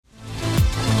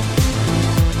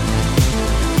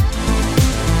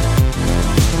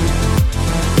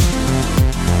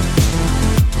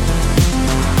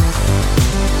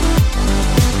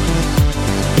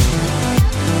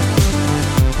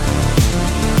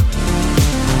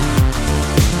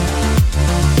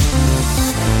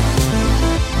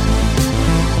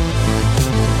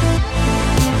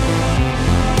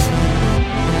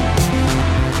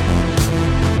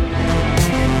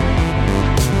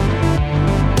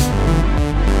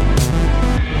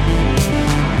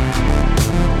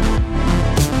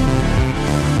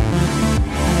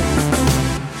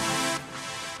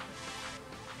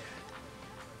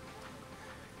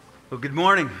Good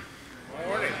morning. Good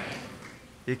morning.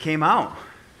 You came out.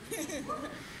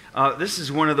 This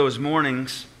is one of those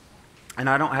mornings, and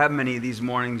I don't have many of these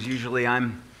mornings. Usually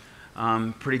I'm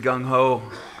pretty gung-ho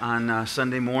on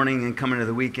Sunday morning and coming to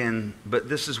the weekend, but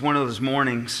this is one of those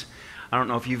mornings, I don't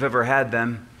know if you've ever had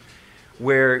them,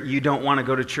 where you don't want to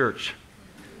go to church.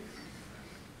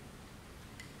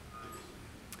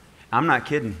 I'm not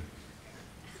kidding.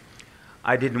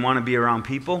 I didn't want to be around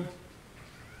people.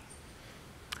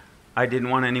 I didn't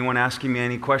want anyone asking me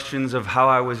any questions of how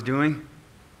I was doing,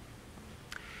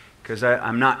 because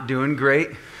I'm not doing great.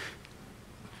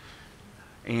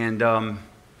 And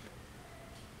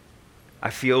I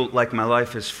feel like my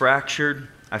life is fractured.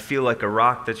 I feel like a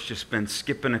rock that's just been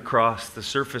skipping across the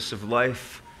surface of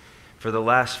life for the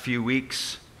last few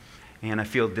weeks. And I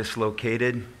feel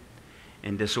dislocated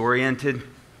and disoriented.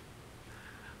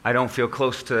 I don't feel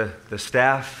close to the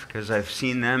staff because I've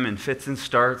seen them in fits and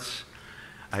starts.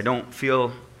 I don't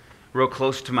feel real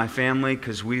close to my family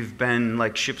because we've been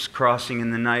like ships crossing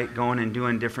in the night, going and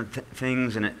doing different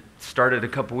things. And it started a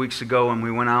couple weeks ago when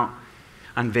we went out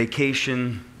on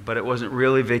vacation, but it wasn't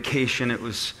really vacation. It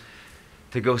was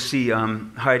to go see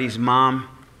Heidi's mom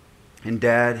and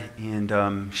dad,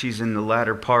 and she's in the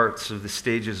latter parts of the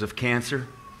stages of cancer.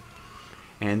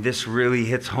 And this really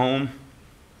hits home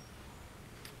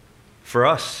for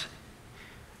us.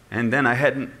 And then I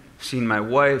hadn't seen my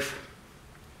wife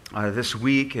this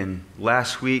week, and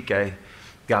last week I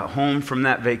got home from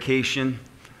that vacation,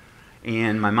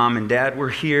 and my mom and dad were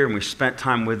here, and we spent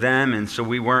time with them, and so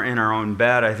we weren't in our own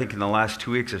bed. I think in the last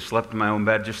 2 weeks I've slept in my own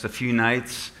bed just a few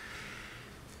nights.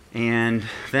 And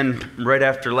then right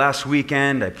after last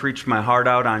weekend, I preached my heart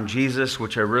out on Jesus,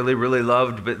 which I really, really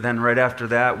loved, but then right after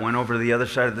that, went over to the other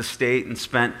side of the state and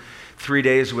spent 3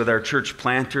 days with our church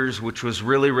planters, which was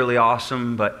really, really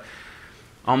awesome, but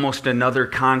almost another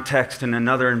context and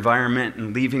another environment,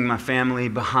 and leaving my family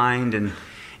behind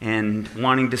and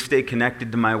wanting to stay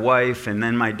connected to my wife. And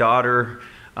then my daughter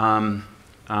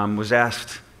was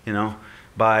asked,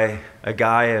 by a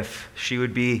guy if she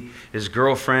would be his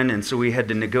girlfriend, and so we had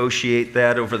to negotiate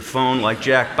that over the phone like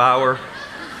Jack Bauer.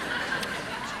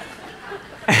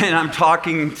 And I'm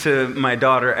talking to my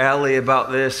daughter Allie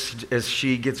about this as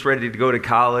she gets ready to go to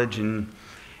college, and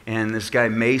this guy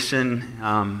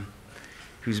Mason,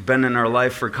 who's been in our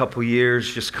life for a couple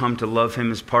years, just come to love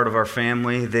him as part of our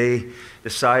family. They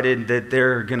decided that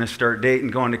they're going to start dating,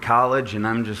 going to college, and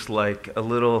I'm just like a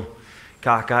little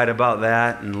cockeyed about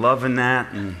that and loving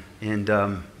that, and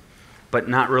but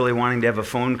not really wanting to have a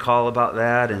phone call about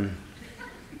that. And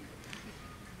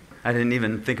I didn't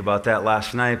even think about that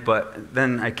last night, but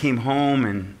then I came home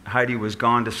and Heidi was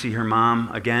gone to see her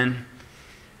mom again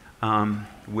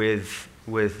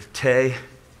with Tay,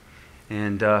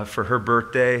 and for her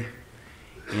birthday,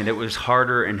 and it was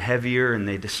harder and heavier, and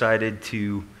they decided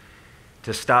to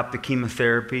stop the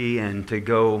chemotherapy and to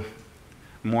go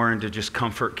more into just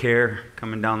comfort care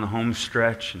coming down the home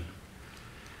stretch. And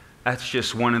that's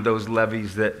just one of those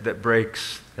levees that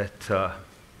breaks, that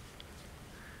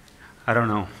I don't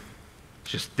know,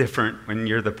 it's just different when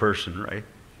you're the person, right?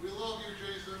 We love you,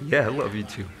 Jason. Yeah, I love you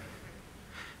too.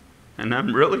 And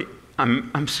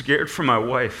I'm scared for my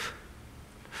wife.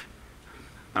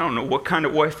 I don't know what kind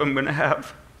of wife I'm going to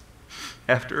have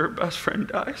after her best friend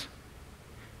dies.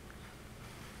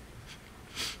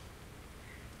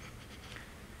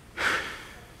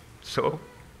 So,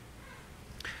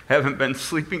 I haven't been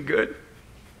sleeping good.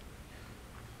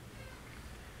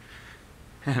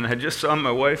 And I just saw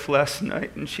my wife last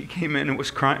night, and she came in and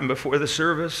was crying before the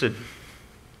service, and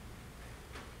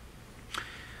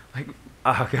like,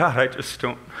 oh God,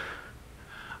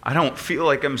 I don't feel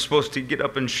like I'm supposed to get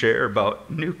up and share about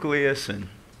NucleUS and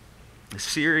the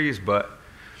series, but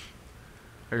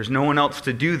there's no one else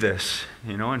to do this,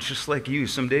 and it's just like you.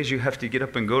 Some days you have to get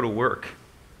up and go to work.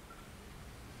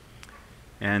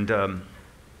 And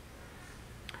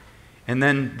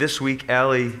then this week,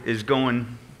 Allie is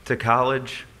going to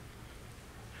college,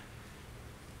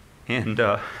 and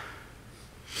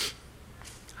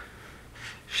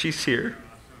she's here.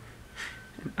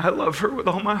 And I love her with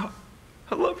all my heart.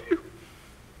 I love you.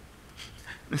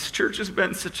 This church has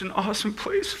been such an awesome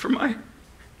place for my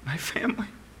family.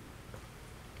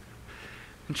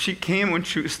 And she came when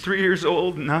she was 3 years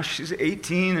old, and now she's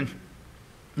 18. And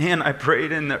man, I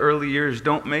prayed in the early years,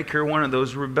 don't make her one of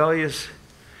those rebellious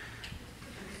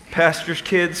pastor's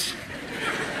kids.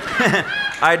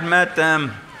 I'd met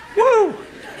them. Woo!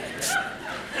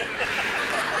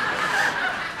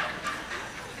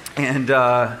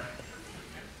 And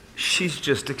she's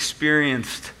just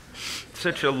experienced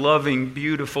such a loving,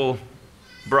 beautiful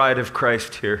bride of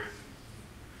Christ here.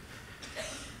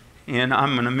 And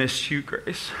I'm going to miss you,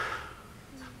 Grace.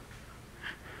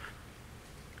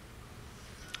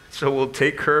 So we'll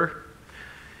take her,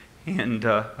 and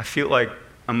I feel like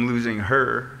I'm losing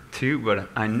her too, but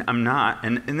I'm not.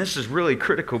 And this is really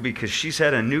critical because she's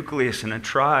had a nucleus and a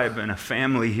tribe and a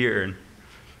family here. And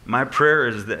my prayer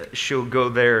is that she'll go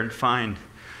there and find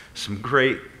some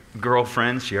great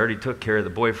girlfriends. She already took care of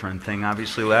the boyfriend thing,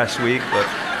 obviously, last week.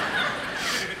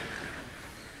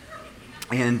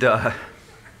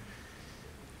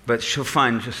 But she'll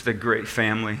find just a great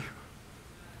family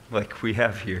like we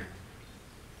have here.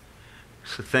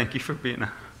 So thank you for being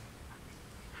a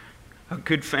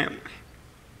good family.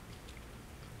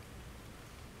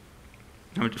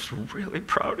 I'm just really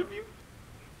proud of you.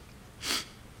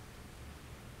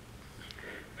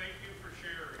 Thank you for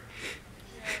sharing.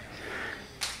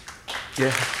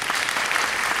 Yeah.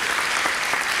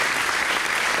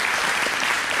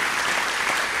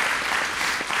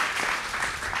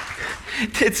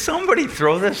 Did somebody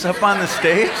throw this up on the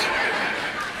stage?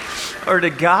 Or to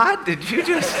God? Did you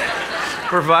just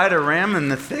provide a ram in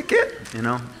the thicket? You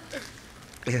know?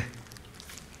 Yeah.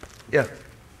 Yeah.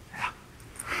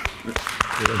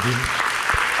 Did I do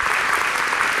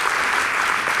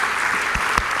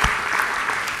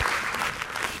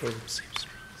that?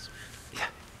 Yeah.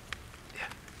 Yeah.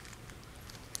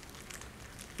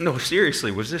 No,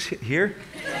 seriously, was this here?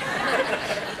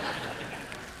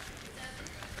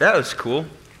 That was cool.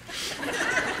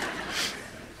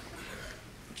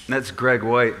 That's Greg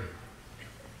White.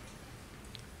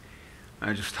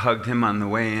 I just hugged him on the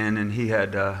way in, and he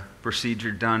had a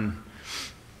procedure done.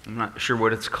 I'm not sure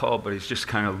what it's called, but he's just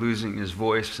kind of losing his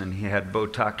voice, and he had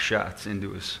Botox shots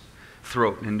into his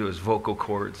throat and into his vocal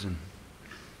cords, and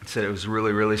he said it was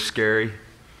really, really scary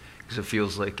because it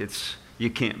feels like you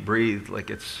can't breathe,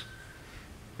 like it's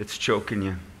choking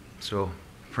you. So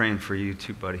praying for you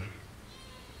too, buddy.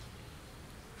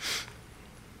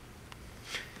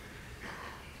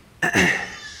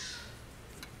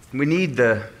 We need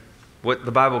what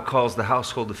the Bible calls the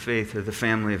household of faith, or the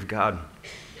family of God.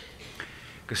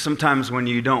 Because sometimes when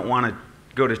you don't want to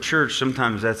go to church,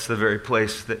 sometimes that's the very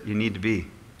place that you need to be.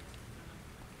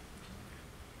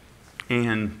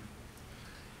 And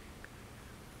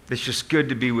it's just good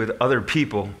to be with other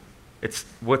people.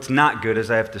 What's not good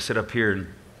is I have to sit up here and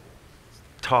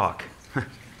talk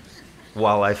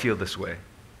while I feel this way,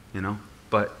 you know?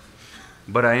 But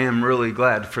I am really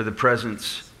glad for the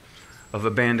presence of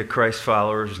a band of Christ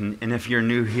followers. And if you're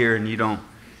new here and you don't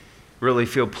really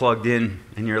feel plugged in,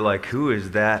 and you're like, who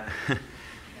is that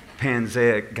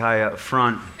Panzaic guy up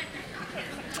front?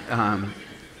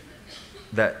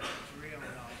 That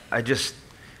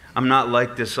I'm not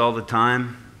like this all the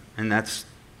time, and that's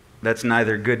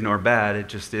neither good nor bad. It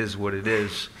just is what it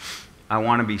is. I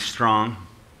want to be strong.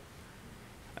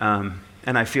 And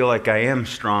I feel like I am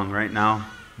strong right now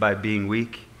by being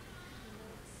weak.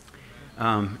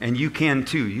 And you can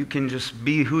too. You can just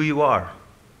be who you are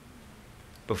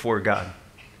before God.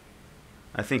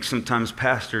 I think sometimes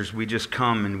pastors, we just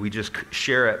come and we just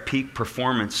share at peak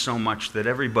performance so much that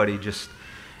everybody just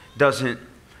doesn't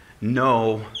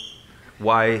know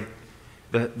why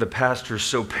the pastor's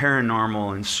so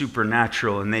paranormal and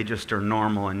supernatural, and they just are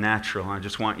normal and natural. I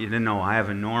just want you to know I have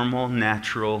a normal,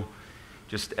 natural,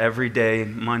 just everyday,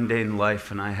 mundane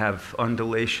life, and I have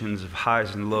undulations of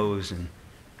highs and lows, and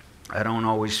I don't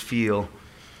always feel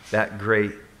that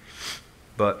great.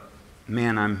 But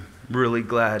man, I'm really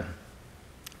glad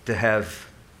to have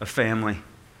a family,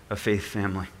 a faith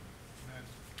family.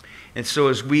 And so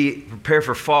as we prepare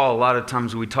for fall, a lot of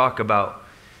times we talk about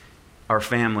our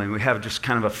family. We have just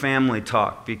kind of a family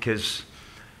talk, because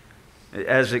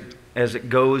as it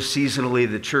goes seasonally,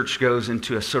 the church goes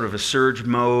into a sort of a surge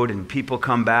mode, and people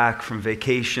come back from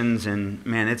vacations, and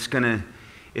man, it's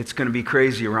gonna be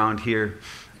crazy around here.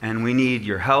 And we need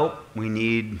your help. We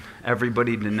need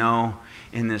everybody to know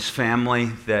in this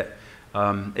family that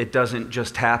it doesn't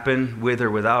just happen with or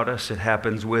without us, it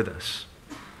happens with us.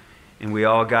 And we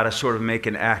all got to sort of make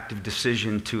an active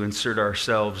decision to insert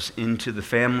ourselves into the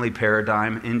family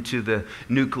paradigm, into the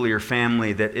nuclear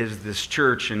family that is this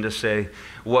church, and to say,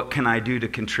 what can I do to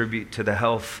contribute to the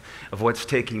health of what's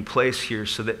taking place here,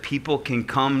 so that people can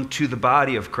come to the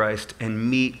body of Christ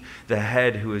and meet the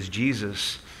head, who is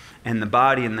Jesus. And the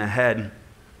body and the head,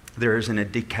 there isn't a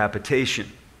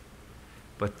decapitation,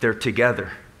 but they're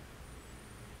together.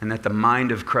 And that the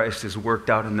mind of Christ is worked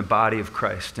out in the body of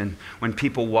Christ. And when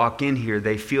people walk in here,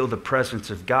 they feel the presence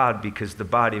of God, because the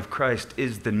body of Christ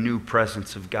is the new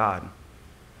presence of God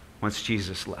once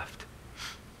Jesus left.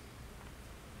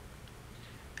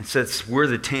 And so we're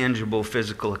the tangible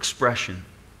physical expression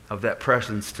of that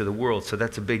presence to the world. So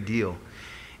that's a big deal.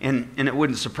 And it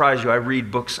wouldn't surprise you, I read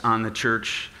books on the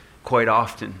church quite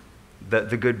often,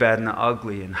 the good, bad, and the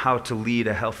ugly, and how to lead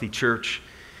a healthy church.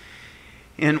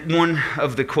 And one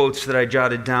of the quotes that I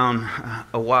jotted down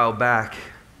a while back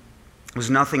was,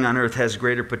 "Nothing on earth has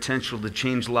greater potential to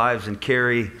change lives and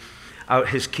carry out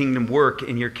his kingdom work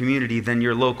in your community than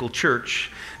your local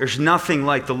church." There's nothing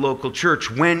like the local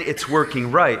church when it's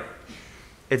working right.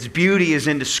 Its beauty is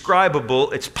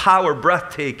indescribable, its power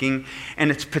breathtaking,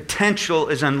 and its potential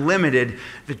is unlimited.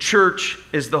 The church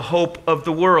is the hope of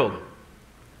the world.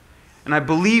 And I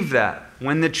believe that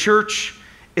when the church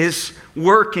is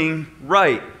working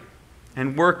right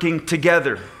and working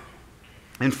together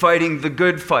and fighting the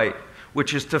good fight,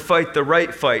 which is to fight the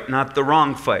right fight, not the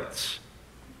wrong fights,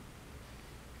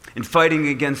 and fighting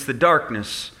against the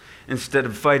darkness instead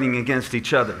of fighting against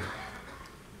each other.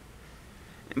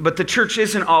 But the church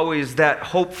isn't always that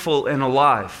hopeful and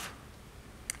alive.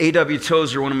 A.W.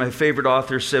 Tozer, one of my favorite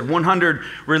authors, said, 100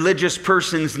 religious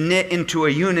persons knit into a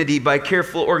unity by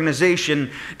careful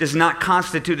organization does not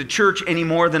constitute a church any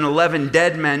more than 11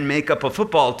 dead men make up a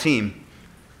football team.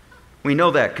 We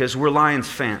know that because we're Lions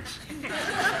fans.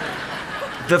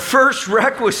 The first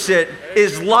requisite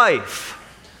is life,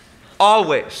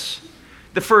 always.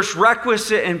 The first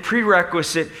requisite and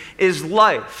prerequisite is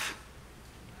life.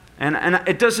 And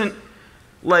it doesn't,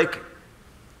 I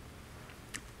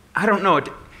don't know,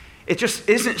 it just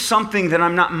isn't something that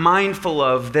I'm not mindful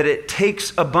of, that it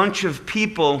takes a bunch of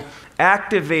people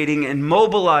activating and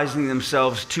mobilizing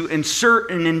themselves to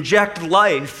insert and inject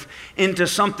life into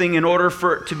something in order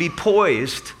for it to be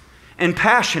poised and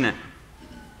passionate.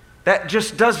 That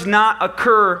just does not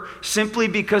occur simply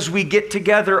because we get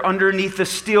together underneath a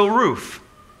steel roof.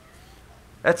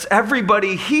 That's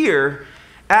everybody here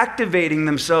activating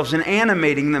themselves and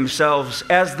animating themselves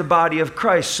as the body of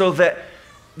Christ so that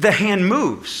the hand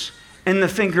moves and the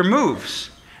finger moves.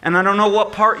 And I don't know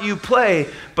what part you play,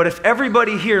 but if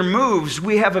everybody here moves,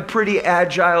 we have a pretty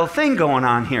agile thing going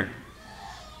on here.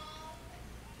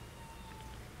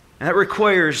 And that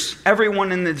requires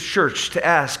everyone in the church to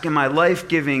ask, am I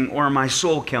life-giving or am I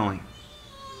soul-killing?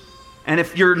 And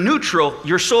if you're neutral,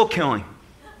 you're soul-killing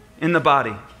in the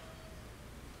body.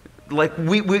 Like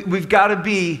we've got to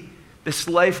be this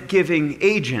life-giving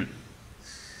agent.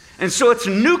 And so it's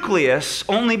nucleus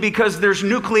only because there's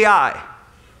nuclei,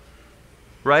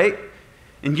 right?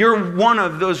 And you're one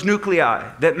of those nuclei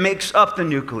that makes up the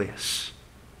nucleus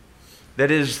that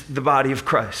is the body of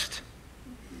Christ.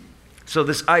 So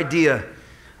this idea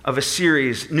of a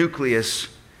series, NucleUS,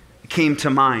 came to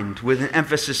mind with an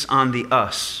emphasis on the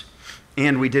us.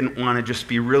 And we didn't want to just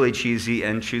be really cheesy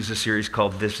and choose a series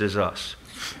called This Is Us.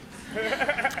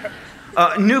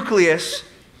 NucleUS,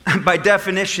 by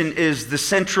definition, is the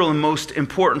central and most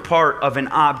important part of an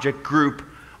object, group,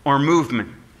 or movement,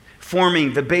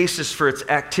 forming the basis for its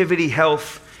activity,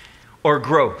 health, or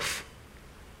growth.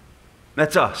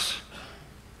 That's us.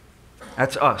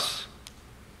 That's us.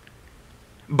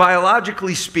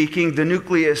 Biologically speaking, the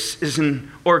nucleus is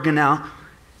an organelle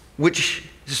which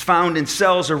is found in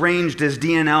cells arranged as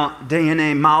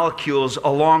DNA molecules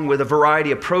along with a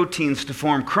variety of proteins to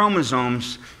form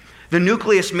chromosomes. The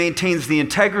nucleus maintains the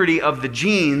integrity of the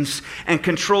genes and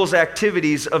controls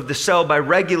activities of the cell by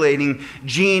regulating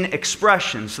gene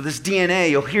expression. So this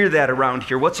DNA, you'll hear that around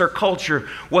here. What's our culture?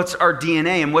 What's our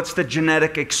DNA? And what's the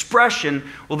genetic expression?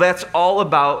 Well, that's all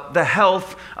about the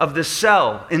health of the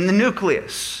cell in the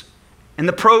nucleus and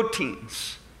the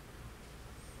proteins.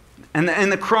 And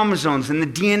the chromosomes and the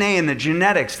DNA and the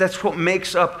genetics, that's what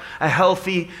makes up a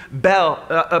healthy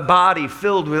a body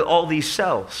filled with all these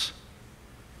cells.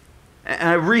 And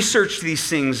I researched these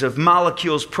things of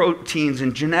molecules, proteins,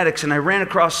 and genetics, and I ran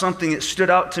across something that stood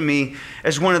out to me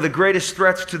as one of the greatest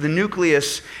threats to the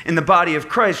nucleus in the body of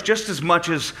Christ, just as much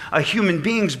as a human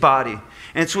being's body.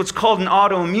 And it's what's called an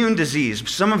autoimmune disease.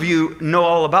 Some of you know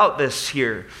all about this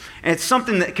here. And it's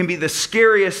something that can be the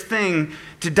scariest thing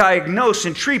to diagnose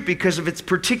and treat because of its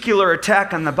particular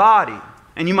attack on the body.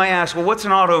 And you might ask, well, what's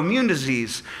an autoimmune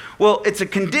disease? Well, it's a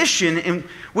condition in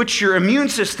which your immune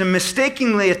system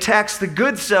mistakenly attacks the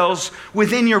good cells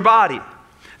within your body.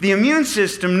 The immune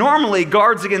system normally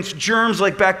guards against germs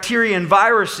like bacteria and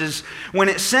viruses. When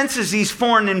it senses these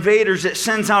foreign invaders, it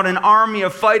sends out an army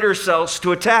of fighter cells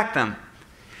to attack them.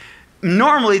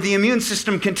 Normally, the immune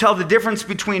system can tell the difference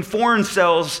between foreign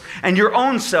cells and your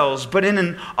own cells, but in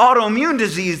an autoimmune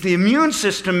disease, the immune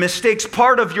system mistakes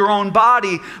part of your own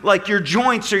body, like your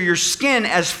joints or your skin,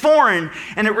 as foreign,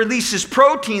 and it releases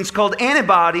proteins called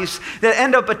antibodies that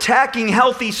end up attacking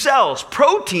healthy cells.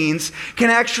 Proteins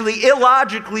can actually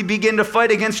illogically begin to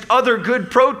fight against other good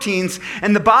proteins,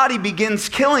 and the body begins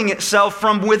killing itself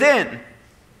from within.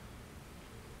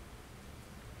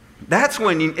 That's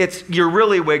when you're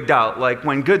really wigged out, like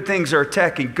when good things are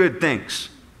attacking good things.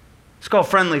 It's called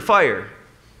friendly fire.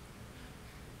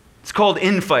 It's called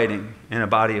infighting in a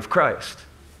body of Christ.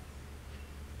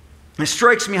 It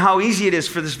strikes me how easy it is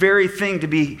for this very thing to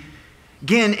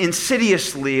begin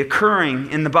insidiously occurring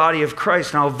in the body of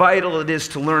Christ, and how vital it is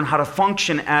to learn how to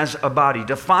function as a body,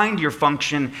 to find your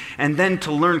function, and then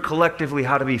to learn collectively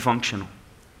how to be functional.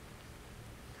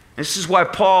 This is why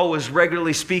Paul was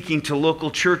regularly speaking to local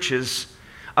churches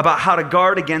about how to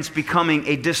guard against becoming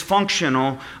a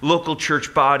dysfunctional local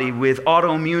church body with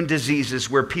autoimmune diseases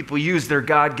where people use their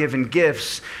God-given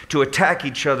gifts to attack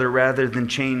each other rather than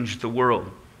change the world.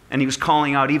 And he was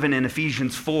calling out, even in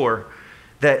Ephesians 4,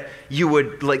 that you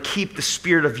would keep the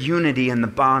spirit of unity and the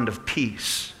bond of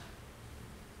peace.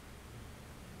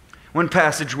 One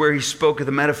passage where he spoke of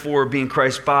the metaphor of being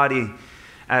Christ's body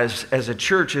as a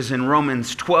church is in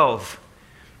Romans 12.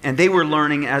 And they were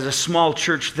learning as a small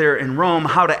church there in Rome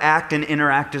how to act and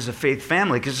interact as a faith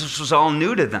family, because this was all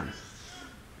new to them.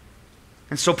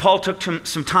 And so Paul took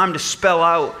some time to spell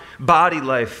out body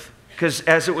life, because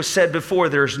as it was said before,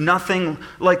 there's nothing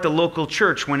like the local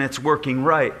church when it's working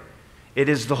right. It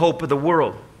is the hope of the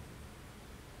world.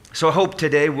 So I hope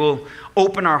today we'll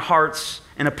open our hearts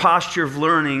in a posture of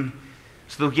learning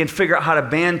so that we can figure out how to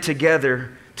band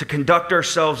together to conduct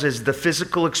ourselves as the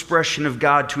physical expression of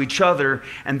God to each other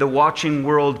and the watching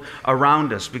world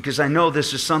around us. Because I know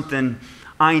this is something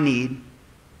I need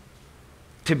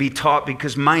to be taught,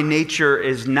 because my nature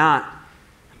is not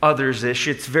others-ish.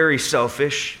 It's very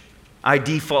selfish. I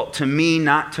default to me,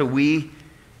 not to we.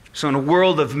 So in a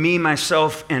world of me,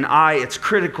 myself, and I, it's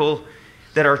critical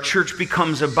that our church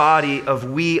becomes a body of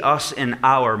we, us, and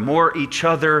our. More each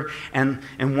other and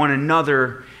one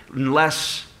another, and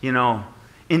less,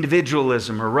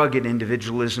 individualism or rugged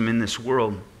individualism in this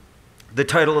world. The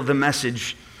title of the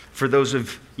message, for those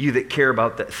of you that care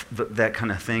about that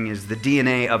kind of thing, is The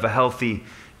DNA of a Healthy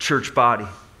Church Body.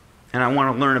 And I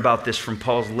want to learn about this from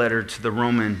Paul's letter to the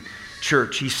Roman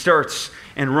church. He starts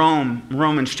in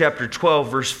Romans chapter 12,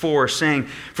 verse 4, saying,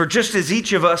 "For just as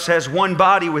each of us has one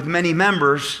body with many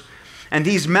members, and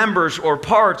these members or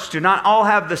parts do not all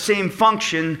have the same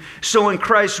function, so in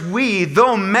Christ we,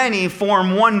 though many,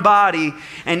 form one body,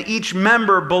 and each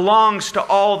member belongs to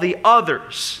all the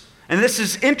others." And this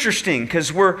is interesting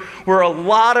because we're a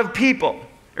lot of people.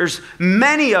 There's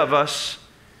many of us,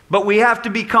 but we have to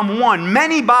become one.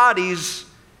 Many bodies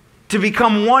to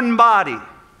become one body.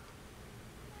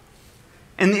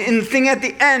 And the thing at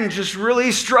the end just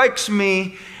really strikes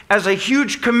me as a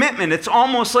huge commitment. It's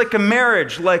almost like a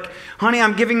marriage. Like, honey,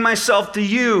 I'm giving myself to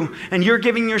you, and you're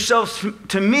giving yourself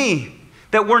to me.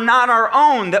 That we're not our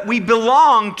own, that we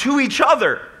belong to each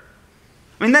other.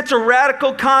 I mean, that's a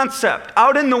radical concept.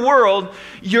 Out in the world,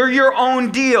 you're your own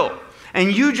deal.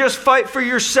 And you just fight for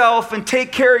yourself and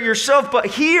take care of yourself. But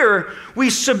here,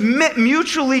 we submit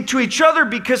mutually to each other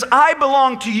because I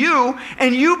belong to you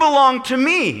and you belong to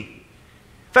me.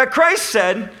 In fact, Christ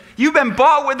said, "You've been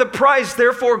bought with a price,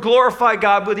 therefore glorify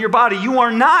God with your body." You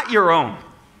are not your own.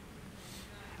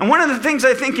 And one of the things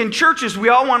I think in churches, we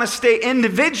all want to stay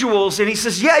individuals. And he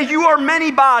says, yeah, you are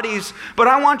many bodies, but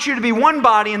I want you to be one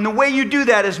body. And the way you do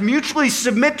that is mutually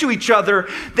submit to each other,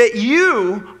 that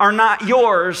you are not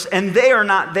yours and they are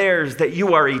not theirs, that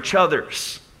you are each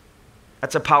other's.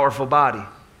 That's a powerful body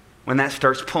when that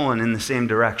starts pulling in the same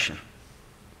direction.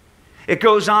 It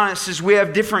goes on, it says we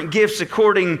have different gifts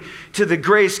according to the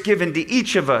grace given to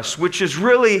each of us, which is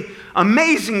really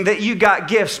amazing that you got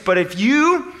gifts. But if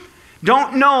you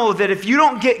don't know that if you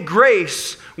don't get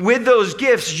grace with those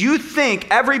gifts, you think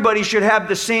everybody should have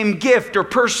the same gift or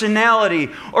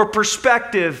personality or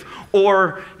perspective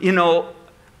or,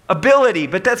 ability.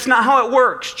 But that's not how it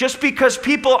works. Just because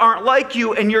people aren't like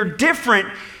you and you're different,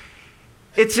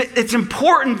 it's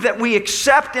important that we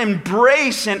accept,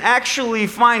 embrace, and actually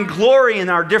find glory in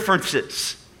our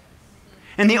differences.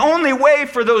 And the only way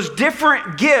for those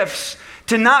different gifts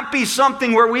to not be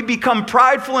something where we become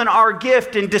prideful in our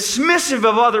gift and dismissive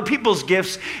of other people's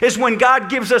gifts is when God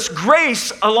gives us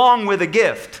grace along with a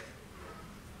gift,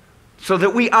 so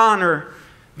that we honor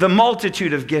the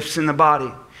multitude of gifts in the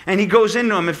body. And he goes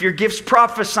into them. If your gift's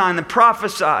prophesying, then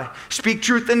prophesy. Speak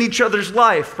truth in each other's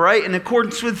life, right? In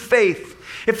accordance with faith.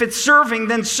 If it's serving,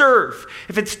 then serve.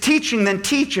 If it's teaching, then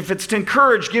teach. If it's to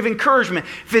encourage, give encouragement.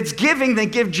 If it's giving, then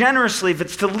give generously. If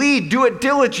it's to lead, do it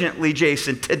diligently,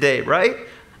 Jason, today, right?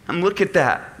 And look at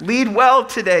that. Lead well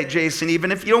today, Jason,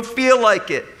 even if you don't feel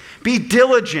like it. Be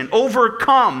diligent,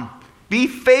 overcome, be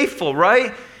faithful,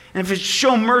 right? And if it's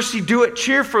show mercy, do it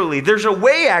cheerfully. There's a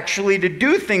way actually to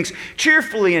do things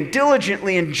cheerfully and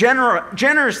diligently and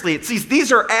generously.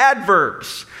 These are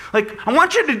adverbs. Like, I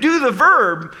want you to do the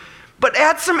verb, but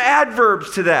add some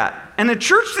adverbs to that. And a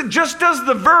church that just does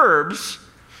the verbs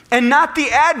and not the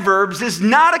adverbs is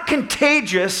not a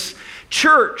contagious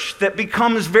church that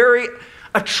becomes very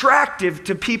attractive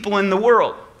to people in the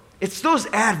world. It's those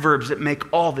adverbs that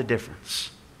make all the difference.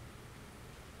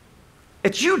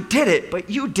 It's you did it, but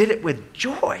you did it with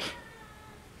joy.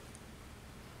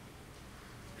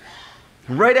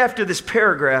 Right after this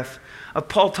paragraph of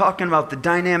Paul talking about the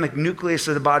dynamic nucleus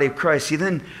of the body of Christ, he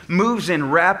then moves in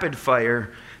rapid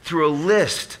fire through a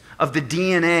list of the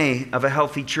DNA of a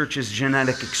healthy church's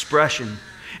genetic expression.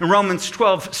 In Romans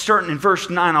 12, starting in verse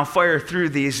 9, I'll fire through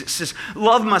these. It says,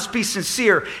 love must be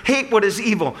sincere. Hate what is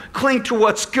evil. Cling to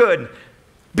what's good.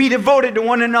 Be devoted to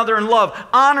one another in love.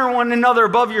 Honor one another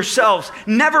above yourselves.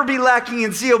 Never be lacking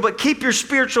in zeal, but keep your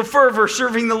spiritual fervor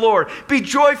serving the Lord. Be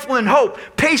joyful in hope,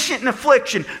 patient in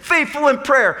affliction, faithful in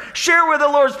prayer. Share where the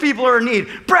Lord's people are in need.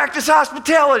 Practice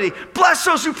hospitality. Bless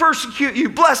those who persecute you.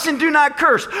 Bless and do not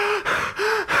curse.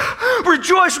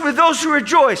 Rejoice with those who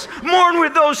rejoice. Mourn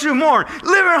with those who mourn.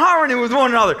 Live in harmony with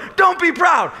one another. Don't be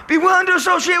proud. Be willing to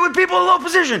associate with people in low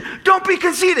position. Don't be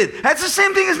conceited. That's the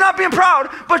same thing as not being proud,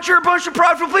 but you're a bunch of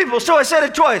prideful people. So I said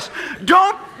it twice.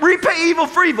 Don't repay evil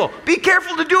for evil. Be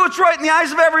careful to do what's right in the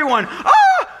eyes of everyone.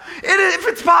 If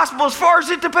it's possible, as far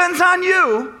as it depends on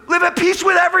you, live at peace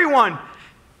with everyone.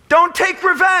 Don't take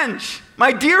revenge.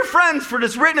 My dear friends, for it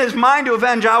is written, it is mine to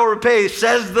avenge, I will repay,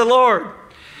 says the Lord.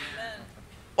 Amen.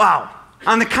 Wow.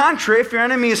 On the contrary, if your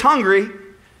enemy is hungry,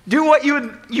 do what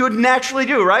you would naturally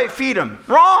do, right? Feed him.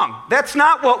 Wrong. That's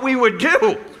not what we would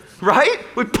do, right?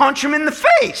 We'd punch him in the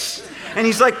face. And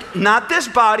he's like, not this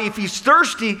body. If he's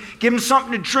thirsty, give him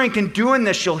something to drink. And doing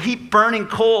this, you'll heap burning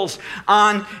coals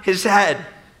on his head.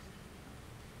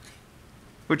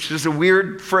 Which is a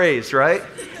weird phrase, right?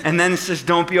 And then it says,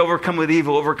 don't be overcome with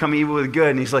evil, overcome evil with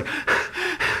good. And he's like,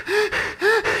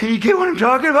 you get what I'm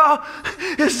talking about?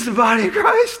 This is the body of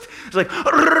Christ. It's like,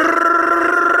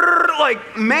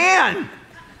 man,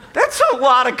 that's a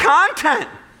lot of content.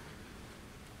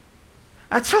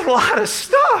 That's a lot of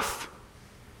stuff.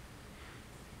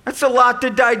 That's a lot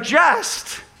to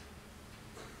digest.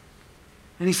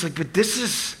 And he's like, but this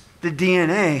is the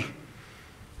DNA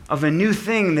of a new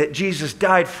thing that Jesus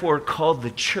died for called the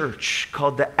church,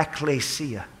 called the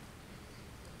ecclesia.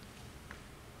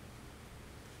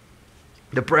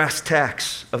 The brass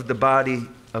tacks of the body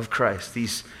of Christ,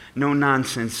 these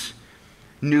no-nonsense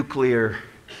nuclear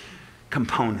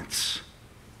components.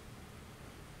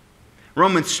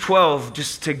 Romans 12,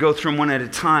 just to go through them one at a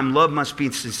time, love must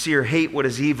be sincere, hate what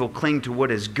is evil, cling to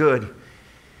what is good.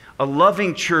 A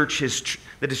loving church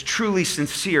that is truly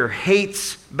sincere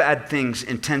hates bad things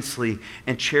intensely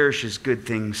and cherishes good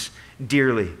things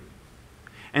dearly.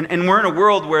 And we're in a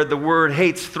world where the word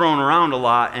hate's thrown around a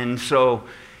lot, and so,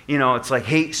 it's like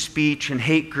hate speech and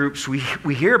hate groups. We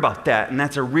hear about that, and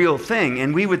that's a real thing.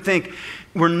 And we would think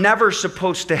we're never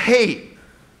supposed to hate.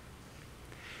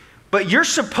 But you're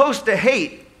supposed to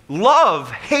hate.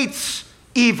 Love hates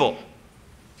evil.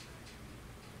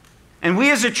 And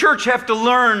we as a church have to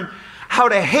learn how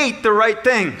to hate the right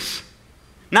things.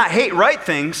 Not hate right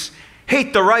things,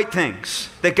 hate the right things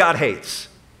that God hates.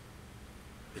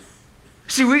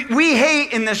 See, we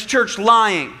hate in this church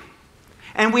lying.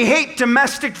 And we hate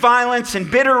domestic violence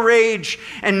and bitter rage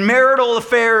and marital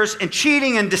affairs and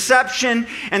cheating and deception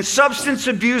and substance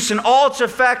abuse and all its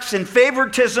effects and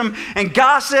favoritism and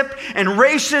gossip and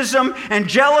racism and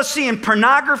jealousy and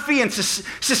pornography and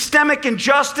systemic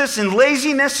injustice and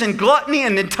laziness and gluttony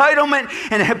and entitlement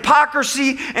and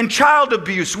hypocrisy and child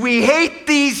abuse. We hate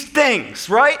these things,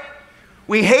 right?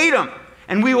 We hate them,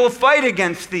 and we will fight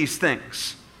against these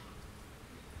things.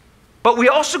 But we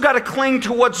also got to cling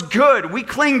to what's good. We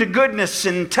cling to goodness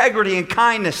and integrity and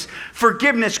kindness,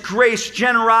 forgiveness, grace,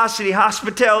 generosity,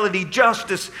 hospitality,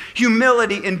 justice,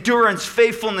 humility, endurance,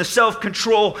 faithfulness,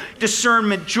 self-control,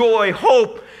 discernment, joy,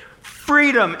 hope,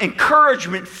 freedom,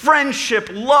 encouragement, friendship,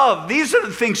 love. These are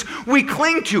the things we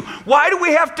cling to. Why do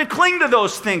we have to cling to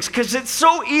those things? Because it's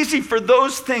so easy for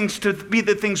those things to be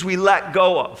the things we let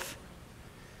go of.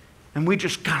 And we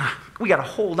got to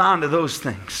hold on to those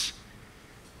things.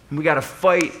 And we got to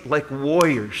fight like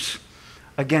warriors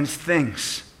against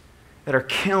things that are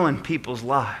killing people's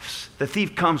lives. The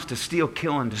thief comes to steal,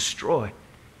 kill, and destroy.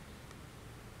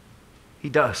 He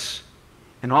does.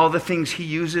 And all the things he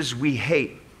uses, we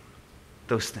hate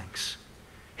those things.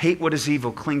 Hate what is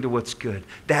evil, cling to what's good.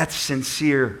 That's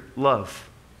sincere love.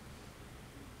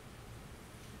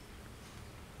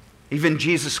 Even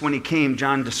Jesus, when he came,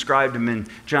 John described him in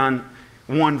John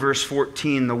 1 verse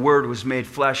 14, the Word was made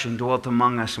flesh and dwelt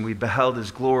among us, and we beheld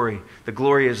his glory. The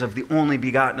glory is of the only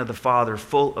begotten of the Father,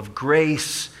 full of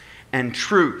grace and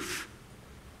truth.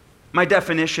 My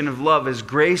definition of love is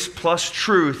grace plus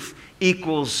truth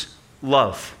equals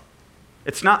love.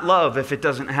 It's not love if it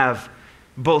doesn't have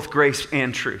both grace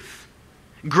and truth.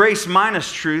 Grace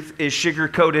minus truth is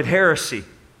sugar-coated heresy.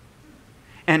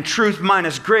 And truth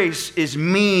minus grace is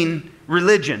mean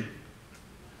religion.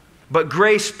 But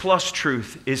grace plus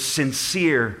truth is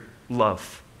sincere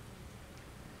love.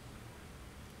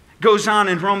 Goes on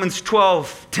in Romans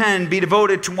 12:10, be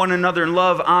devoted to one another in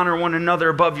love, honor one another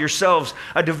above yourselves.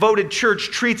 A devoted church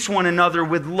treats one another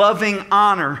with loving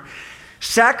honor,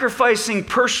 sacrificing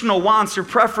personal wants or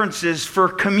preferences for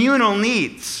communal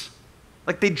needs.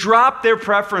 Like they drop their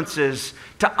preferences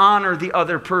to honor the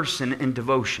other person in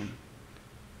devotion.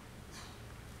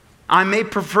 I may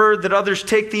prefer that others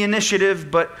take the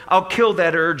initiative, but I'll kill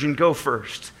that urge and go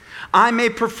first. I may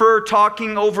prefer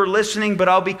talking over listening, but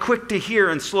I'll be quick to hear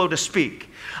and slow to speak.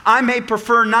 I may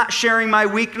prefer not sharing my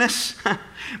weakness,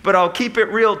 but I'll keep it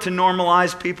real to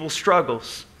normalize people's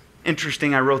struggles.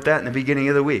 Interesting, I wrote that in the beginning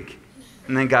of the week.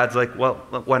 And then God's like, well,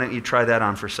 why don't you try that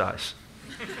on for size?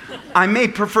 I may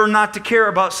prefer not to care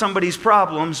about somebody's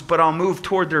problems, but I'll move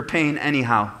toward their pain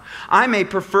anyhow. I may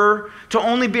prefer to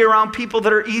only be around people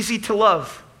that are easy to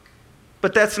love,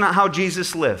 but that's not how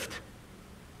Jesus lived.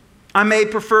 I may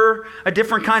prefer a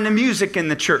different kind of music in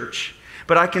the church,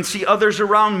 but I can see others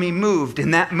around me moved,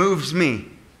 and that moves me.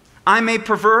 I may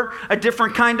prefer a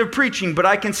different kind of preaching, but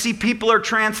I can see people are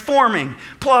transforming.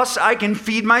 Plus, I can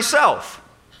feed myself,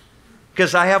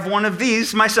 because I have one of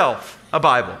these myself, a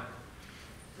Bible.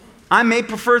 I may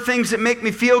prefer things that make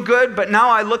me feel good, but now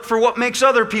I look for what makes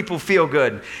other people feel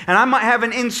good. And I might have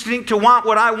an instinct to want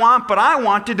what I want, but I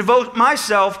want to devote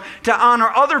myself to honor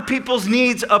other people's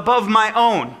needs above my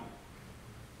own.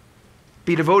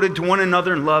 Be devoted to one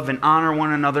another in love and honor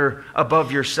one another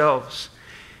above yourselves.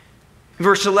 In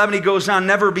verse 11, he goes on,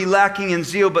 never be lacking in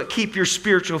zeal, but keep your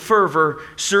spiritual fervor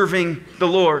serving the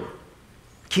Lord.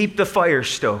 Keep the fire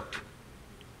stoked.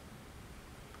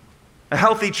 A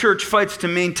healthy church fights to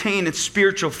maintain its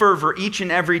spiritual fervor each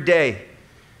and every day.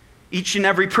 Each and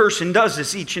every person does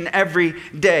this each and every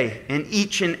day. In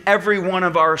each and every one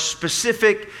of our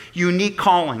specific, unique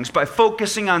callings, by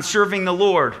focusing on serving the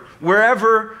Lord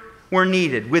wherever we're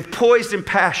needed, with poise and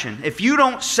passion. If you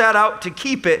don't set out to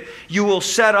keep it, you will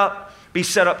be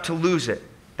set up to lose it.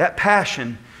 That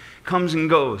passion comes and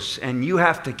goes, and you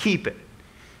have to keep it.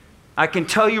 I can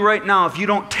tell you right now, if you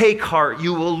don't take heart,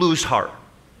 you will lose heart.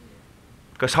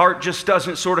 Because heart just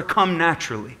doesn't sort of come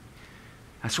naturally.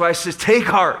 That's why it says, take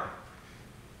heart.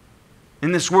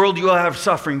 In this world you will have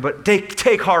suffering, but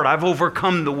take heart, I've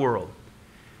overcome the world.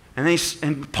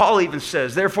 And Paul even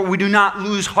says, therefore we do not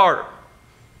lose heart.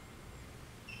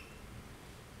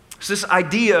 It's this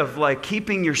idea of like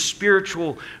keeping your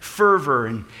spiritual fervor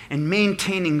and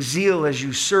maintaining zeal as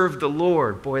you serve the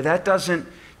Lord. Boy, that doesn't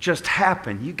just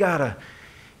happen. You gotta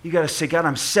say, God,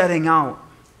 I'm setting out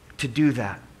to do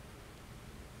that.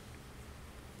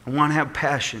 I want to have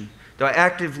passion. Do I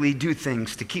actively do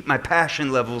things to keep my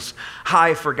passion levels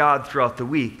high for God throughout the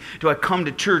week? Do I come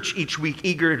to church each week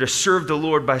eager to serve the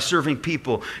Lord by serving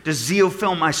people? Does zeal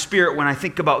fill my spirit when I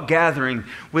think about gathering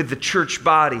with the church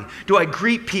body? Do I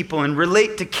greet people and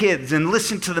relate to kids and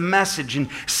listen to the message and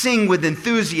sing with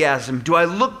enthusiasm? Do I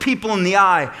look people in the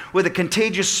eye with a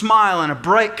contagious smile and a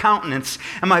bright countenance?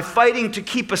 Am I fighting to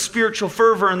keep a spiritual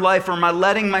fervor in life, or am I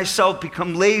letting myself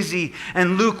become lazy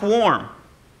and lukewarm?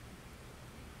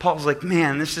 Paul's like,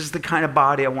 man, this is the kind of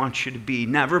body I want you to be.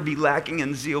 Never be lacking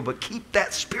in zeal, but keep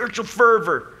that spiritual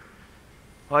fervor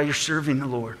while you're serving the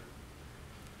Lord.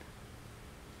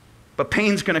 But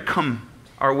pain's going to come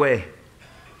our way.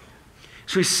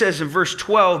 So he says in verse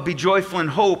 12, be joyful in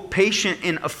hope, patient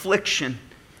in affliction,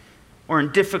 or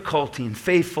in difficulty, and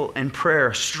faithful in prayer.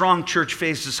 A strong church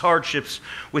faces hardships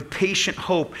with patient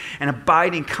hope and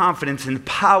abiding confidence in the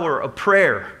power of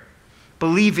prayer,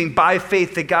 believing by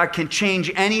faith that God can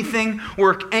change anything,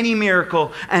 work any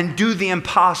miracle, and do the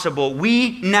impossible.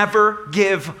 We never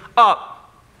give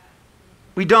up.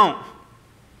 We don't.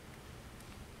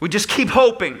 We just keep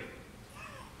hoping.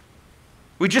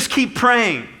 We just keep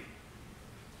praying.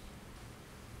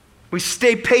 We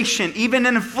stay patient. Even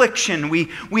in affliction, we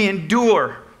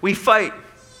endure. We fight.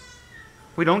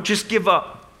 We don't just give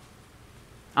up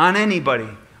on anybody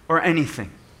or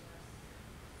anything.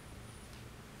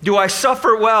 Do I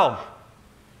suffer well?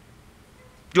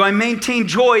 Do I maintain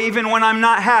joy even when I'm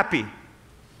not happy?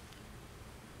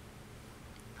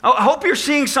 I hope you're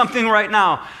seeing something right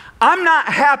now. I'm not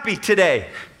happy today.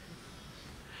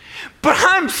 But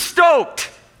I'm stoked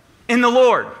in the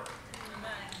Lord.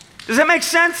 Does that make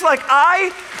sense? Like,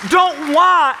 I don't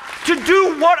want to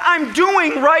do what I'm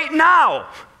doing right now.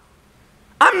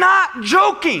 I'm not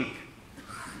joking.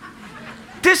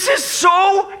 This is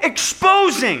so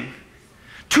exposing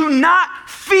to not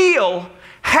feel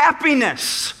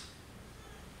happiness.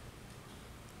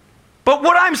 But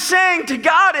what I'm saying to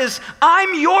God is,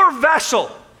 I'm your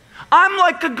vessel. I'm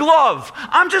like a glove.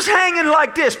 I'm just hanging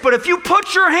like this. But if you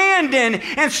put your hand in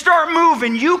and start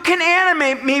moving, you can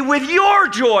animate me with your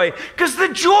joy, because the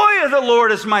joy of the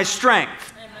Lord is my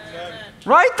strength. Amen.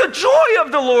 Right? The joy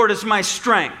of the Lord is my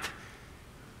strength.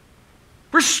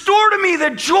 Restore to me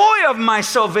the joy of my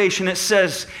salvation, it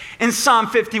says in Psalm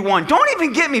 51. Don't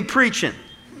even get me preaching.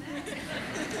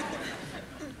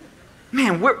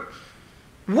 Man, what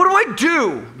do I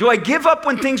do? Do I give up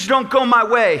when things don't go my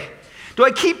way? Do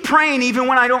I keep praying even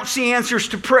when I don't see answers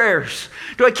to prayers?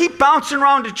 Do I keep bouncing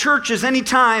around to churches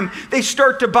anytime they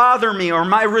start to bother me? Or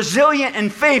am I resilient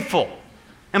and faithful?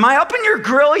 Am I up in your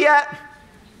grill yet?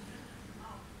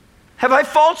 Have I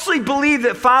falsely believed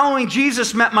that following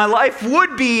Jesus meant my life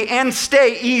would be and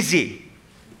stay easy?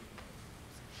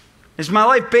 Is my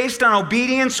life based on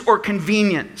obedience or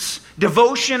convenience?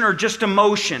 Devotion or just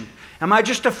emotion? Am I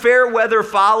just a fair weather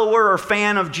follower or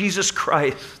fan of Jesus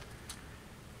Christ?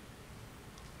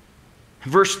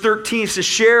 Verse 13 says,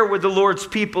 share with the Lord's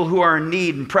people who are in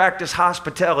need and practice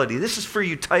hospitality. This is for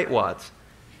you tightwads.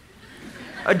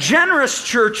 A generous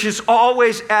church is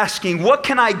always asking, what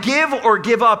can I give or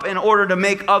give up in order to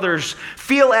make others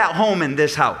feel at home in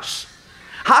this house?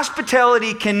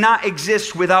 Hospitality cannot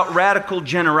exist without radical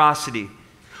generosity.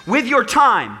 With your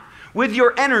time, with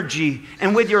your energy,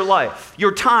 and with your life.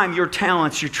 Your time, your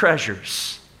talents, your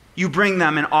treasures. You bring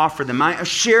them and offer them. Am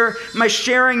I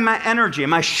sharing my energy?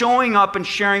 Am I showing up and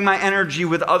sharing my energy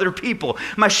with other people?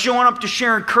 Am I showing up to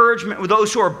share encouragement with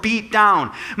those who are beat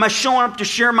down? Am I showing up to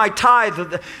share my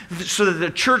tithe so that the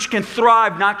church can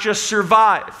thrive, not just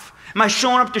survive? Am I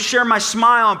showing up to share my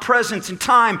smile and presence and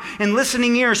time and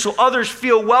listening ears so others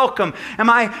feel welcome? Am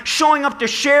I showing up to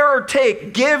share or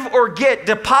take, give or get,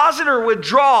 deposit or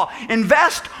withdraw,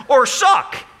 invest or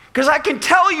suck? Because I can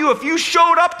tell you, if you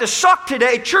showed up to suck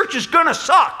today, church is going to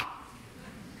suck.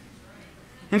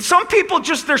 And some people they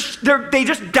just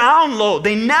download.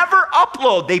 They never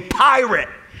upload. They pirate.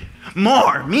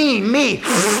 More, me.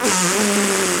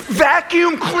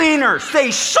 Vacuum cleaners,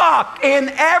 they suck.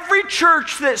 And every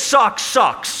church that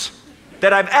sucks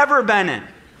that I've ever been in.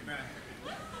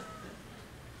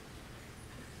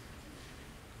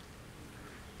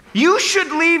 You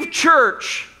should leave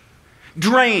church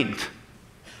drained,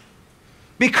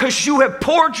 because you have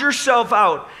poured yourself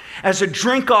out as a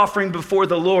drink offering before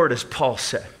the Lord, as Paul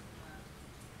said.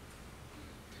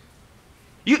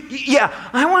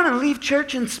 I want to leave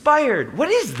church inspired. What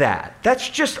is that? That's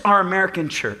just our American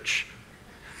church.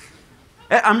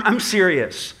 I'm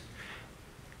serious.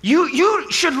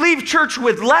 You should leave church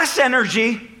with less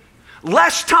energy,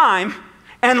 less time,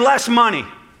 and less money.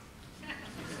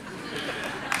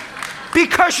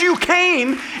 Because you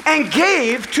came and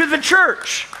gave to the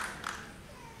church.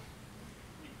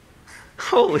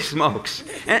 Holy smokes.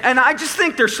 And I just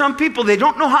think there's some people, they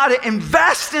don't know how to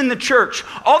invest in the church.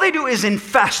 All they do is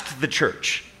infest the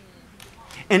church.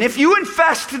 And if you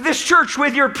infest this church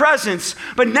with your presence,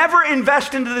 but never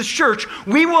invest into this church,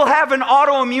 we will have an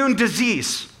autoimmune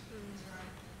disease.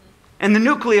 And the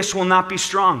nucleus will not be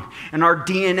strong. And our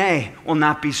DNA will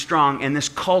not be strong. And this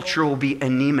culture will be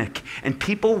anemic. And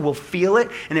people will feel it,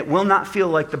 and it will not feel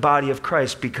like the body of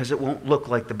Christ, because it won't look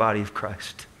like the body of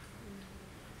Christ.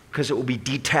 Because it will be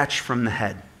detached from the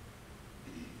head.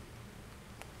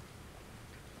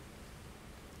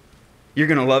 You're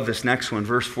going to love this next one,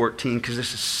 verse 14, because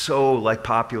this is so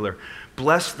popular.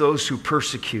 Bless those who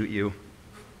persecute you.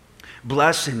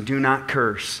 Bless and do not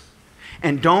curse.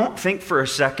 And don't think for a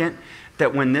second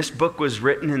that when this book was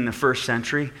written in the first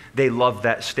century, they loved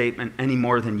that statement any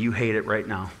more than you hate it right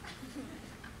now.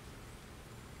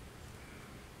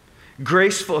 A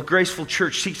graceful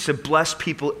church seeks to bless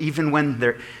people even when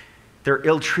they're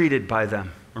ill-treated by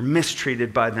them or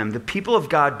mistreated by them. The people of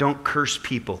God don't curse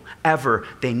people, ever.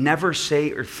 They never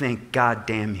say or think, God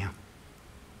damn you.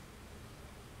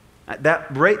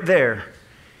 That right there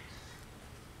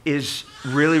is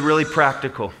really, really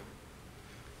practical.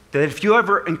 That if you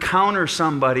ever encounter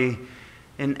somebody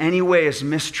in any way as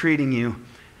mistreating you,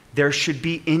 there should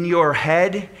be in your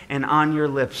head and on your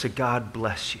lips a God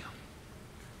bless you,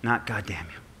 not God damn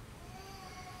you.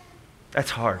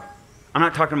 That's hard. I'm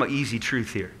not talking about easy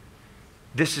truth here.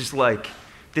 This is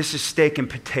steak and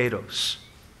potatoes.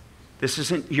 This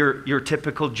isn't your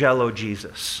typical Jell-O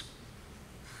Jesus.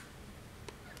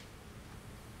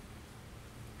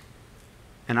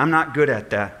 And I'm not good at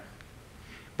that.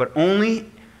 But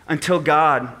only until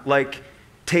God,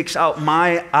 takes out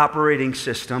my operating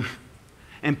system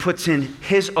and puts in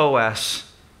his OS,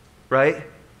 right?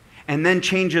 And then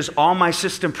changes all my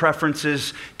system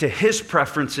preferences to his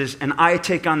preferences, and I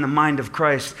take on the mind of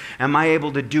Christ, am I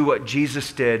able to do what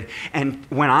Jesus did? And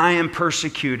when I am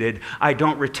persecuted, I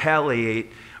don't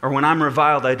retaliate, or when I'm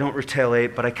reviled, I don't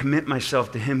retaliate, but I commit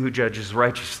myself to him who judges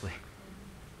righteously.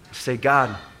 I say,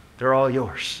 God, they're all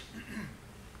yours.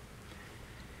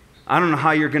 I don't know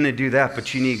how you're going to do that,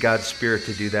 but you need God's Spirit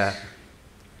to do that.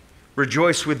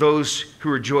 Rejoice with those who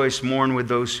rejoice, mourn with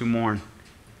those who mourn.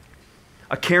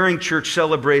 A caring church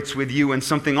celebrates with you when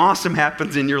something awesome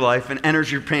happens in your life and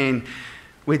enters your pain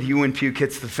with you when puke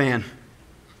hits the fan.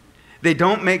 They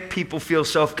don't make people feel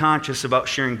self-conscious about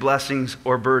sharing blessings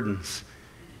or burdens.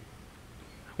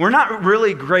 We're not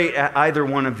really great at either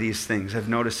one of these things, I've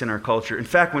noticed in our culture. In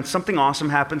fact, when something awesome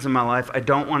happens in my life, I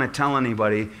don't want to tell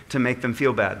anybody to make them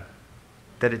feel bad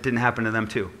that it didn't happen to them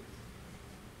too.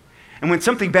 And when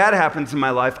something bad happens in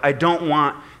my life, I don't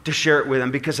want to share it with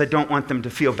them because I don't want them to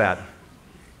feel bad,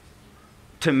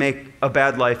 to make a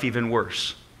bad life even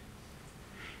worse.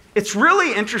 It's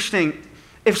really interesting.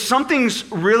 If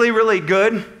something's really, really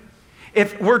good,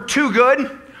 if we're too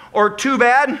good or too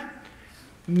bad,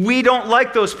 we don't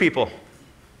like those people.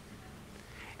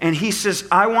 And he says,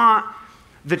 I want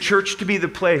the church to be the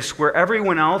place where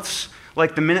everyone else,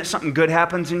 like the minute something good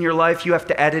happens in your life, you have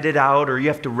to edit it out or you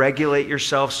have to regulate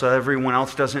yourself so everyone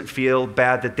else doesn't feel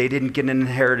bad that they didn't get an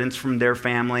inheritance from their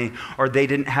family or they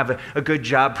didn't have a good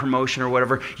job promotion or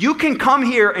whatever. You can come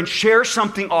here and share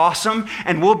something awesome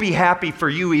and we'll be happy for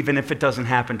you even if it doesn't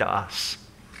happen to us.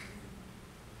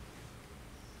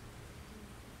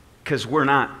 Because we're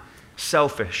not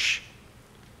selfish.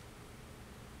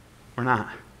 We're not.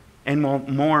 And we'll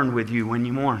mourn with you when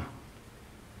you mourn.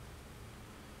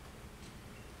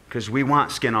 Because we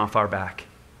want skin off our back.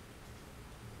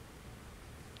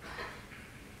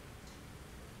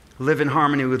 Live in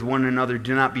harmony with one another.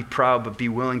 Do not be proud, but be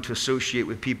willing to associate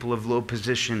with people of low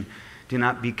position. Do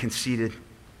not be conceited.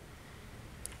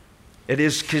 It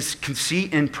is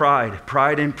conceit and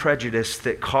pride and prejudice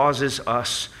that causes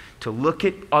us to look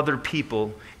at other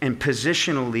people and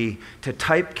positionally to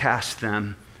typecast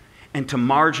them and to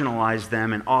marginalize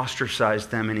them and ostracize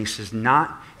them. And he says,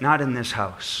 not in this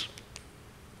house.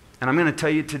 And I'm going to tell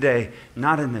you today,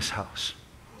 not in this house.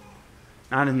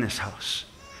 Not in this house.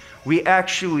 We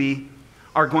actually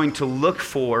are going to look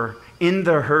for, in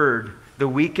the herd, the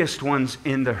weakest ones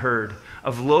in the herd,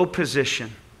 of low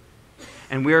position.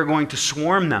 And we are going to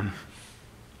swarm them.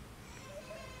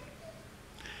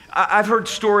 I've heard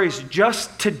stories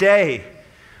just today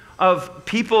of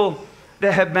people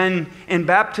that have been in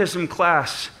baptism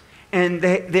class and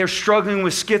they're struggling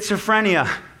with schizophrenia.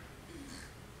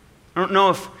 I don't know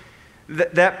if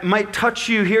that might touch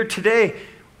you here today.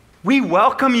 We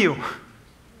welcome you.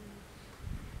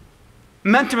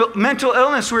 Mental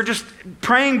illness, we're just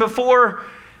praying before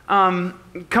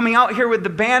coming out here with the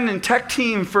band and tech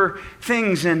team for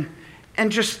things, and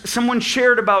just someone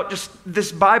shared about just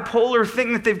this bipolar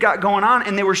thing that they've got going on,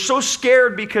 and they were so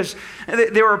scared because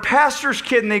they were a pastor's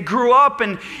kid and they grew up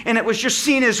and it was just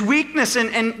seen as weakness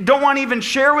and don't want to even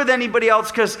share with anybody else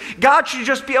because God should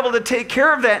just be able to take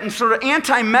care of that, and sort of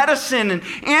anti-medicine and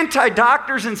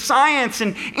anti-doctors and science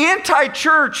and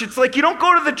anti-church. It's like you don't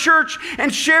go to the church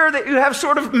and share that you have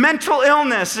sort of mental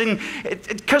illness, and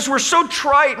because we're so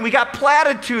trite and we got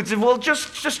platitudes and we'll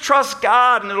just trust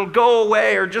God and it'll go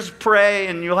away, or just pray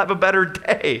and you'll have a better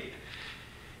day.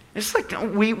 It's like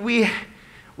we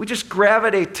just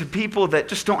gravitate to people that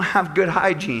just don't have good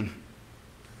hygiene.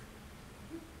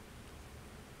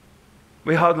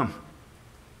 We hug them.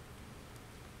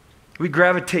 We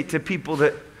gravitate to people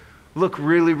that look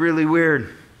really, really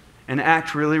weird and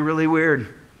act really, really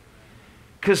weird.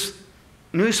 Because,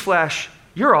 newsflash,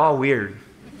 you're all weird.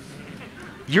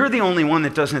 You're the only one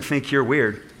that doesn't think you're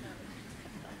weird.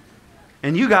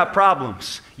 And you got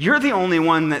problems. You're the only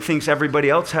one that thinks everybody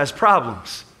else has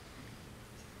problems.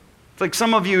 It's like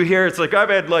some of you here, it's like I've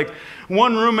had like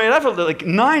one roommate, I've had like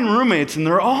 9 roommates, and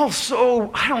they're all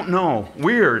so, I don't know,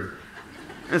 weird.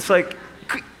 It's like,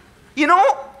 you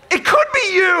know, it could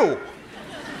be you.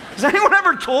 Has anyone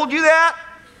ever told you that?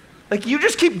 Like you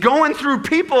just keep going through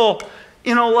people,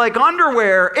 you know, like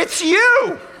underwear. It's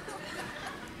you.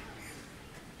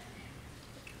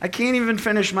 I can't even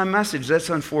finish my message. That's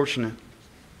unfortunate.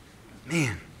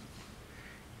 Man.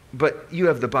 But you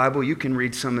have the Bible. You can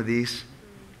read some of these.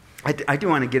 I do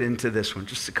want to get into this one.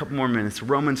 Just a couple more minutes.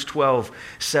 Romans 12,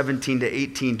 17 to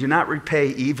 18. Do not repay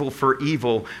evil for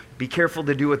evil. Be careful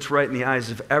to do what's right in the eyes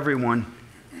of everyone.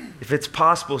 If it's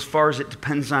possible, as far as it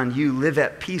depends on you, live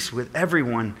at peace with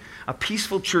everyone. A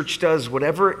peaceful church does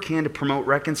whatever it can to promote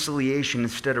reconciliation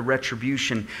instead of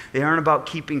retribution. They aren't about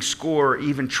keeping score or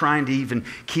even trying to even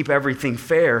keep everything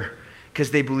fair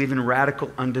because they believe in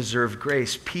radical, undeserved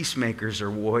grace. Peacemakers are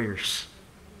warriors.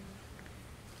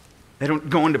 They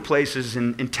don't go into places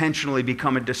and intentionally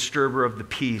become a disturber of the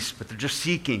peace, but they're just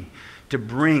seeking to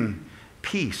bring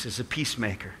peace as a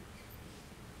peacemaker.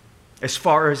 As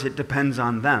far as it depends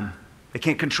on them. They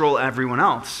can't control everyone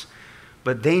else,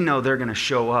 but they know they're going to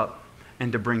show up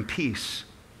and to bring peace,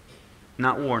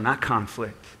 not war, not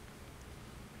conflict,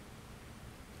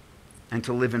 and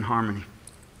to live in harmony.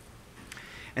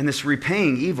 And this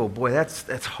repaying evil, boy,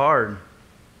 that's hard.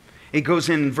 It goes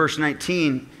in verse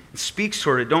 19, it speaks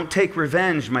toward it. Don't take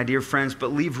revenge, my dear friends,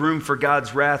 but leave room for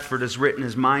God's wrath, for it is written,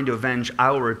 his mind to avenge,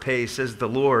 I will repay, says the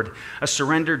Lord. A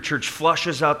surrendered church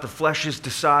flushes out the flesh's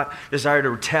desire to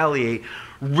retaliate,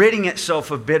 ridding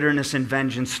itself of bitterness and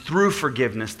vengeance through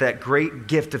forgiveness, that great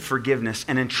gift of forgiveness,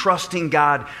 and entrusting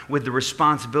God with the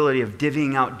responsibility of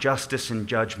divvying out justice and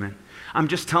judgment. I'm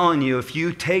just telling you, if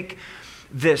you take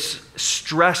this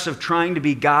stress of trying to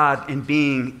be God and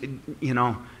being,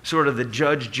 sort of the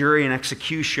judge, jury, and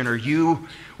executioner, you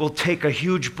will take a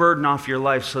huge burden off your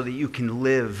life so that you can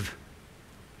live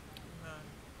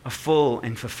a full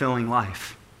and fulfilling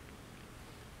life.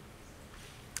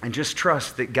 And just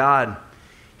trust that God,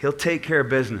 he'll take care of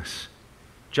business.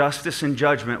 Justice and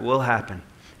judgment will happen.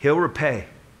 He'll repay.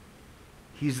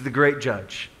 He's the great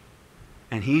judge.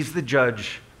 And he's the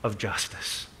judge of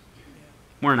justice.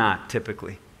 We're not,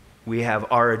 typically. We have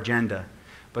our agenda.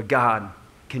 But God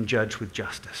can judge with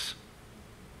justice.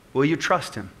 Will you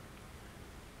trust him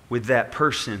with that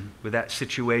person, with that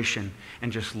situation,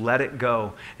 and just let it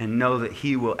go and know that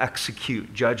he will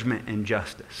execute judgment and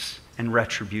justice and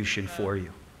retribution for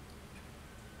you?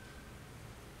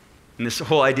 And this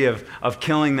whole idea of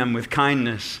killing them with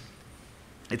kindness,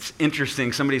 it's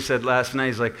interesting. Somebody said last night,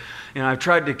 he's like, I've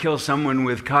tried to kill someone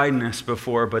with kindness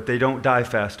before, but they don't die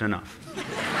fast enough.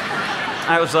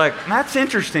 I was like, that's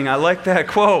interesting. I like that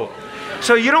quote.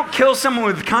 So you don't kill someone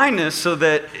with kindness so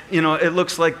that, it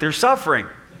looks like they're suffering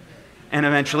and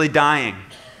eventually dying.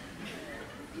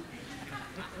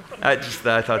 I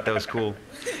thought that was cool.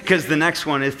 Because the next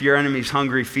one, if your enemy's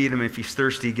hungry, feed him. If he's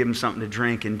thirsty, give him something to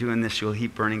drink. In doing this, you'll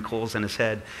heap burning coals on his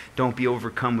head. Don't be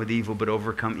overcome with evil, but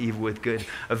overcome evil with good.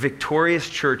 A victorious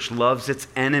church loves its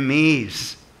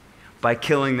enemies by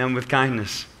killing them with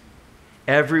kindness.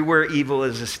 Everywhere evil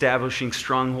is establishing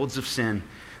strongholds of sin,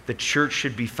 the church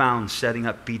should be found setting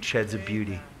up beachheads of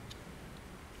beauty.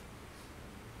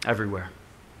 Everywhere.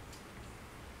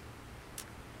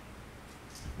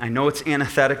 I know it's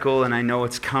antithetical and I know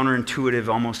it's counterintuitive,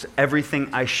 almost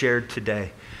everything I shared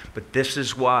today. But this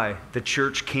is why the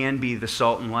church can be the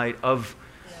salt and light of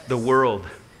the world.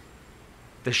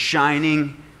 The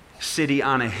shining city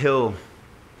on a hill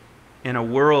in a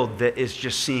world that is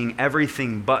just seeing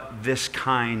everything but this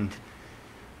kind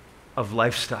of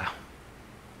lifestyle.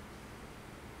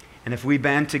 And if we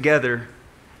band together,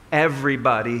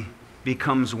 everybody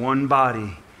becomes one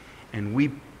body, and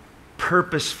we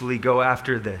purposefully go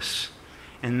after this.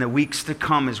 In the weeks to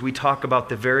come, as we talk about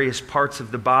the various parts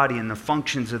of the body and the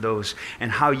functions of those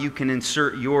and how you can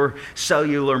insert your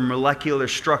cellular, molecular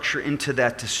structure into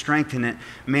that to strengthen it,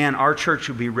 man, our church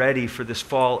will be ready for this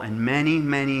fall, and many,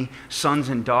 many sons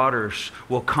and daughters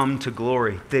will come to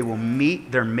glory. They will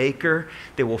meet their Maker.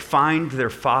 They will find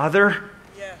their Father.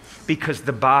 Because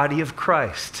the body of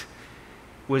Christ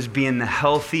was being the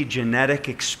healthy genetic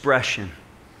expression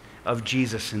of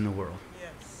Jesus in the world.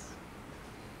 Yes.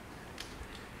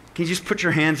 Can you just put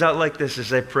your hands out like this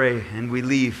as I pray and we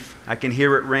leave? I can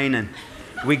hear it raining.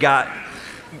 We got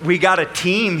a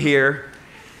team here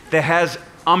that has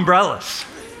umbrellas.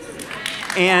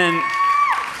 And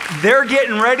they're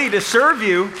getting ready to serve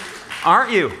you,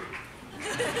 aren't you?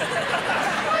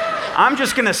 I'm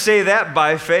just going to say that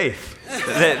by faith.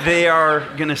 That they are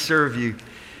going to serve you.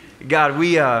 God,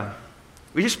 we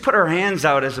just put our hands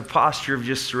out as a posture of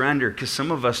just surrender, because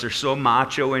some of us are so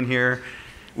macho in here.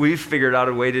 We've figured out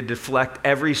a way to deflect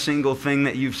every single thing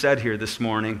that you've said here this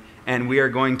morning, and we are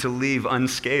going to leave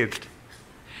unscathed.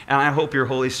 And I hope your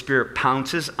Holy Spirit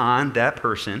pounces on that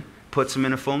person, puts them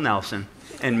in a full Nelson,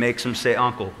 and makes them say,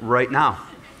 Uncle, right now.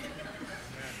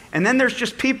 And then there's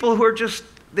just people who are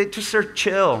they are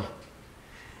chill.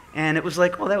 And it was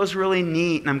like, that was really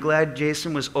neat. And I'm glad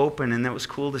Jason was open. And that was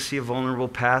cool to see a vulnerable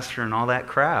pastor and all that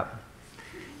crap.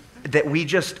 That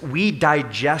we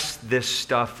digest this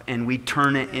stuff and we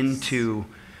turn it into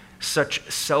such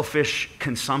selfish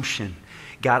consumption.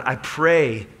 God, I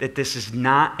pray that this is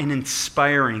not an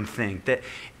inspiring thing. That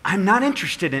I'm not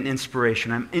interested in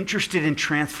inspiration. I'm interested in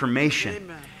transformation.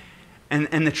 Amen.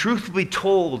 And the truth will be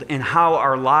told in how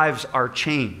our lives are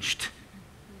changed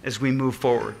as we move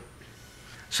forward.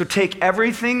 So take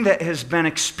everything that has been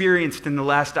experienced in the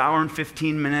last hour and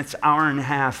 15 minutes, hour and a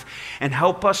half, and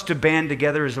help us to band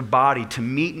together as a body, to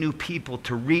meet new people,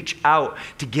 to reach out,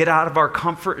 to get out of our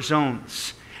comfort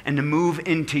zones, and to move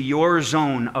into your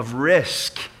zone of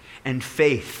risk and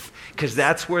faith, because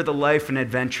that's where the life and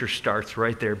adventure starts,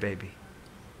 right there, baby.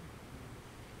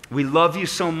 We love you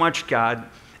so much, God,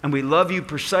 and we love you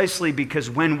precisely because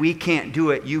when we can't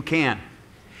do it, you can.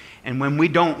 And when we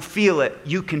don't feel it,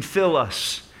 you can fill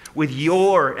us with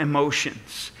your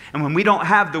emotions. And when we don't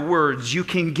have the words, you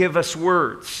can give us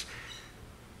words.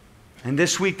 And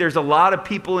this week, there's a lot of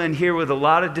people in here with a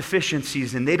lot of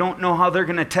deficiencies, and they don't know how they're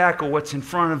going to tackle what's in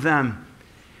front of them.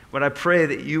 But I pray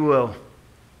that you will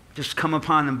just come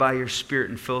upon them by your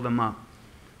Spirit and fill them up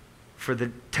for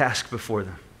the task before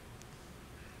them.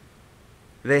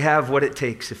 They have what it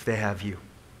takes if they have you.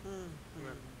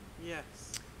 Yes.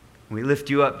 We lift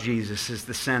you up, Jesus, as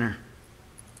the center,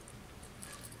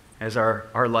 as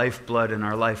our lifeblood and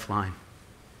our lifeline.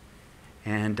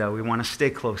 And we want to stay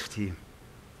close to you.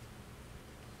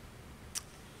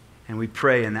 And we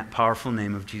pray in that powerful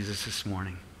name of Jesus this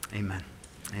morning. Amen.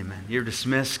 Amen. You're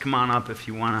dismissed. Come on up if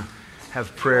you want to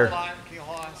have prayer. Can you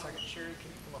hold on a second, Sherry? Can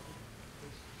you come up,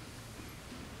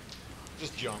 please?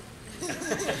 Just jump.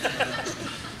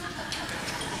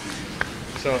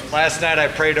 So last night I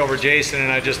prayed over Jason,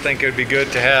 and I just think it would be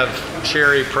good to have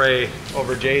Sherry pray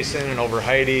over Jason and over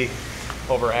Heidi,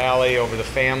 over Allie, over the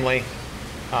family.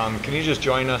 Can you just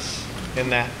join us in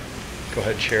that? Go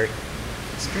ahead, Sherry.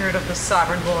 Spirit of the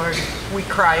Sovereign Lord, we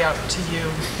cry out to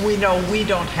you. We know we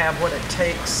don't have what it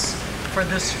takes for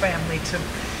this family to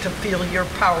feel your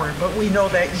power, but we know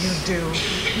that you do.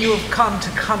 You have come to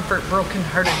comfort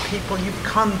brokenhearted people. You've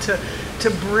come to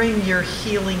bring your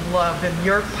healing love and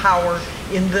your power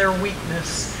in their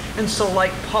weakness. And so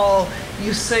like Paul,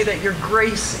 you say that your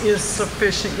grace is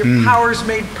sufficient. Your power is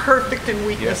made perfect in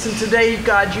weakness. Yes. And today,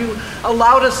 God, you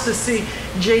allowed us to see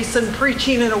Jason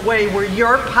preaching in a way where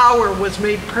your power was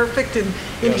made perfect in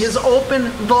his open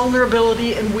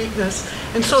vulnerability and weakness.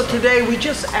 And so today we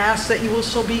just ask that you will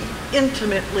so be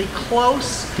intimately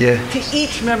close to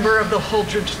each member of the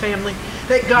Holdridge family.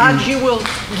 That God, you will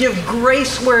give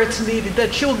grace where it's needed.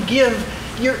 That you'll give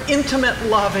your intimate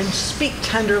love and speak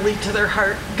tenderly to their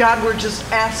heart. God, we're just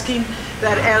asking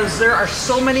that as there are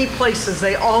so many places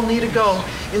they all need to go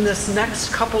in this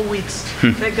next couple weeks,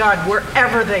 that God,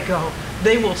 wherever they go,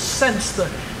 they will sense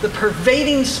the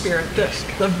pervading spirit,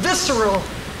 the visceral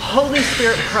Holy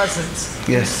Spirit presence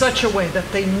in such a way that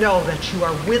they know that you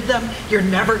are with them. You're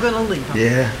never going to leave them.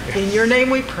 Yeah. In your name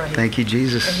we pray. Thank you,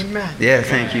 Jesus. Amen. Yeah,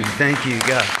 thank you. Thank you,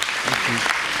 God.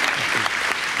 Thank you.